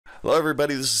Hello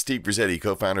everybody, this is Steve Grizzetti,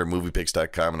 co-founder of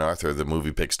MoviePix.com and author of the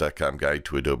MoviePix.com Guide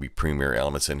to Adobe Premiere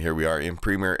Elements. And here we are in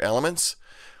Premiere Elements.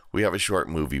 We have a short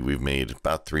movie we've made,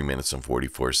 about 3 minutes and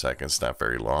 44 seconds, not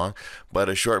very long, but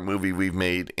a short movie we've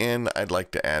made, and I'd like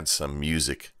to add some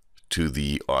music to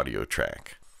the audio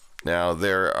track. Now,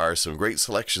 there are some great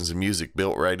selections of music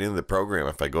built right into the program.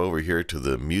 If I go over here to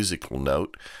the musical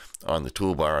note on the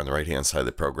toolbar on the right hand side of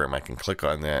the program, I can click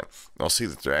on that. I'll see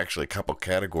that there are actually a couple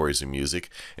categories of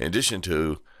music in addition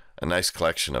to a nice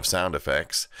collection of sound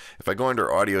effects. If I go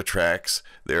under audio tracks,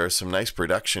 there are some nice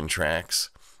production tracks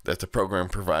that the program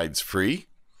provides free.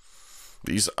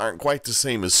 These aren't quite the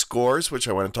same as scores, which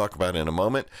I want to talk about in a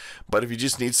moment, but if you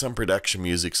just need some production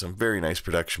music, some very nice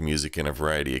production music in a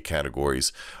variety of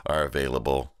categories are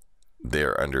available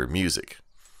there under music.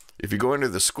 If you go under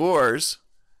the scores,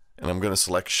 and I'm going to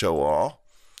select Show All.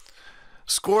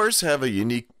 Scores have a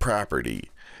unique property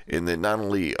in that not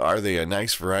only are they a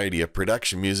nice variety of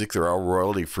production music, they're all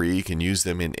royalty free. You can use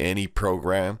them in any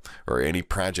program or any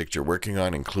project you're working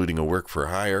on, including a work for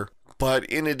hire. But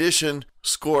in addition,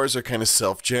 scores are kind of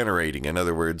self-generating. In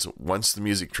other words, once the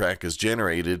music track is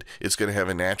generated, it's going to have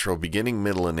a natural beginning,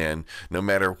 middle, and end, no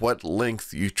matter what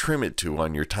length you trim it to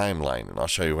on your timeline. And I'll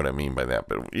show you what I mean by that.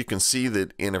 But you can see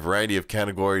that in a variety of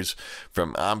categories,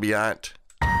 from ambient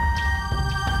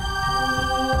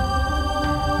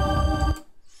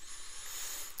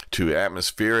to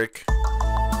atmospheric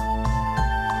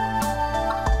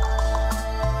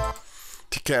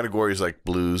to categories like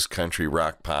blues, country,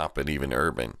 rock, pop, and even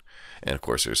urban. And of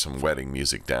course, there's some wedding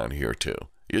music down here too.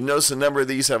 You'll notice a number of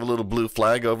these have a little blue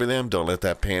flag over them. Don't let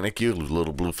that panic you. A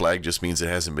little blue flag just means it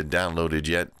hasn't been downloaded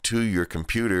yet to your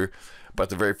computer. But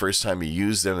the very first time you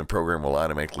use them, the program will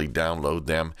automatically download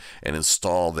them and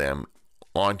install them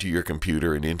onto your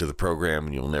computer and into the program,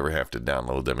 and you'll never have to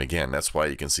download them again. That's why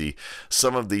you can see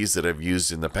some of these that I've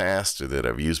used in the past or that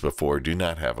I've used before do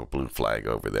not have a blue flag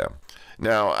over them.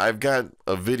 Now, I've got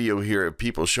a video here of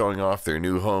people showing off their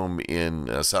new home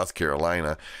in South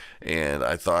Carolina, and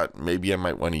I thought maybe I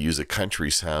might want to use a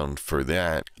country sound for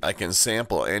that. I can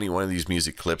sample any one of these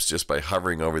music clips just by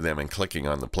hovering over them and clicking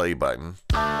on the play button.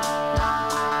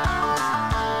 A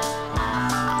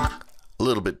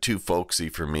little bit too folksy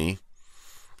for me,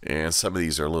 and some of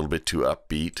these are a little bit too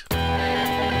upbeat.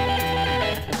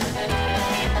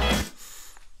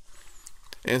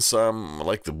 And some,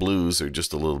 like the blues, are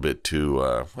just a little bit too,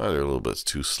 well, they're a little bit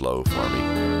too slow for me.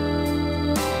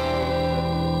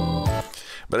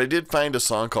 But I did find a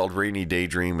song called Rainy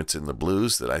Daydream. It's in the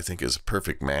blues that I think is a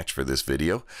perfect match for this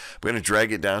video. I'm going to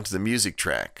drag it down to the music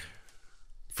track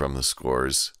from the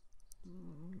scores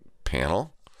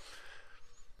panel.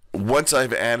 Once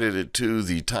I've added it to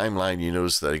the timeline, you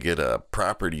notice that I get a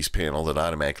properties panel that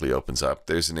automatically opens up.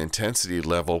 There's an intensity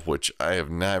level, which I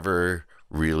have never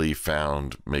really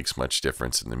found makes much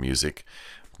difference in the music,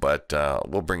 but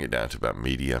we'll bring it down to about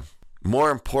medium.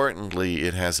 More importantly,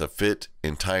 it has a fit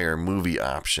entire movie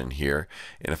option here,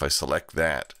 and if I select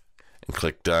that and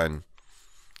click done,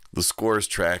 the scores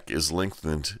track is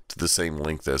lengthened to the same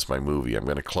length as my movie. I'm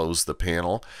going to close the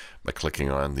panel by clicking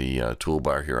on the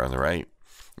toolbar here on the right.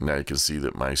 Now you can see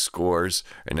that my scores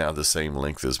are now the same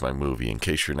length as my movie. In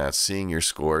case you're not seeing your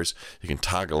scores, you can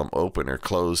toggle them open or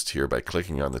closed here by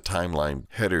clicking on the timeline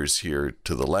headers here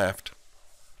to the left.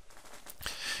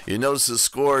 You notice the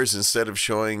scores, instead of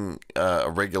showing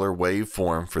a regular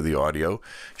waveform for the audio,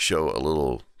 show a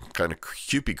little kind of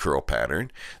cupid curl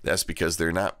pattern. That's because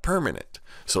they're not permanent.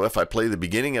 So if I play the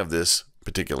beginning of this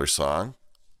particular song,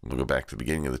 we'll go back to the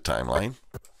beginning of the timeline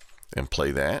and play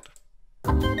that.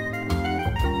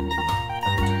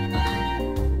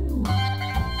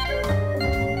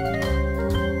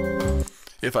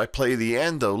 If I play the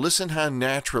end, though, listen how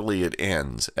naturally it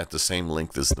ends at the same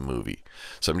length as the movie.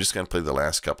 So I'm just going to play the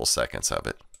last couple seconds of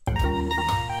it.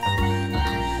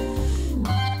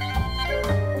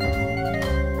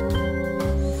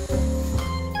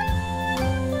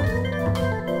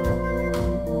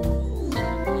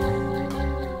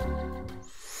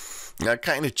 Now, I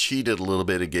kind of cheated a little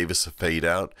bit. It gave us a fade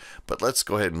out, but let's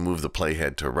go ahead and move the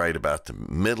playhead to right about the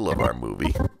middle of our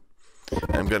movie.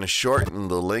 I'm going to shorten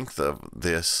the length of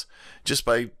this just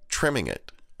by trimming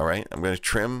it. All right, I'm going to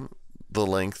trim the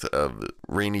length of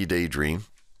Rainy Daydream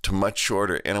to much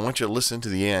shorter, and I want you to listen to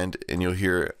the end, and you'll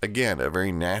hear again a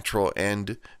very natural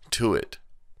end to it.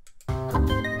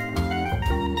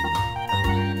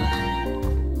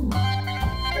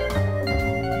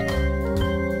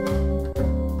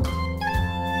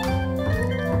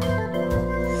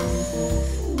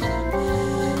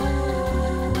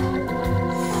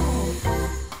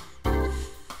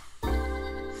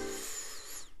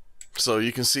 So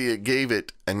you can see it gave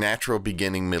it a natural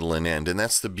beginning, middle, and end. And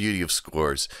that's the beauty of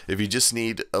scores. If you just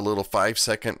need a little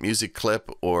 5-second music clip,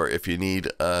 or if you need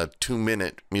a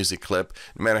 2-minute music clip,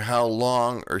 no matter how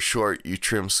long or short you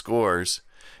trim scores,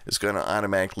 it's going to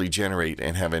automatically generate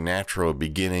and have a natural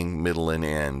beginning, middle, and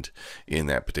end in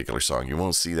that particular song. You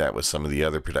won't see that with some of the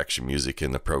other production music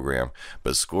in the program,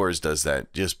 but Scores does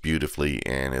that just beautifully,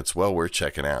 and it's well worth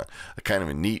checking out. A kind of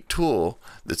a neat tool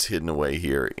that's hidden away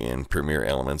here in Premiere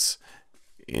Elements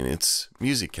in its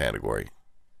music category.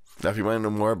 Now, if you want to know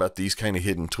more about these kind of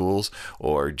hidden tools,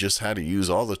 or just how to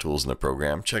use all the tools in the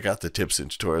program, check out the tips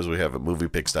and tutorials we have at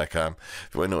moviepix.com.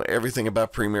 If you want to know everything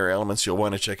about Premiere Elements, you'll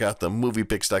want to check out the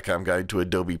moviepix.com guide to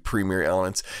Adobe Premiere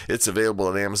Elements. It's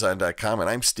available at amazon.com, and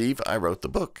I'm Steve. I wrote the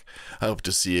book. I hope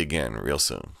to see you again real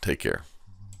soon. Take care.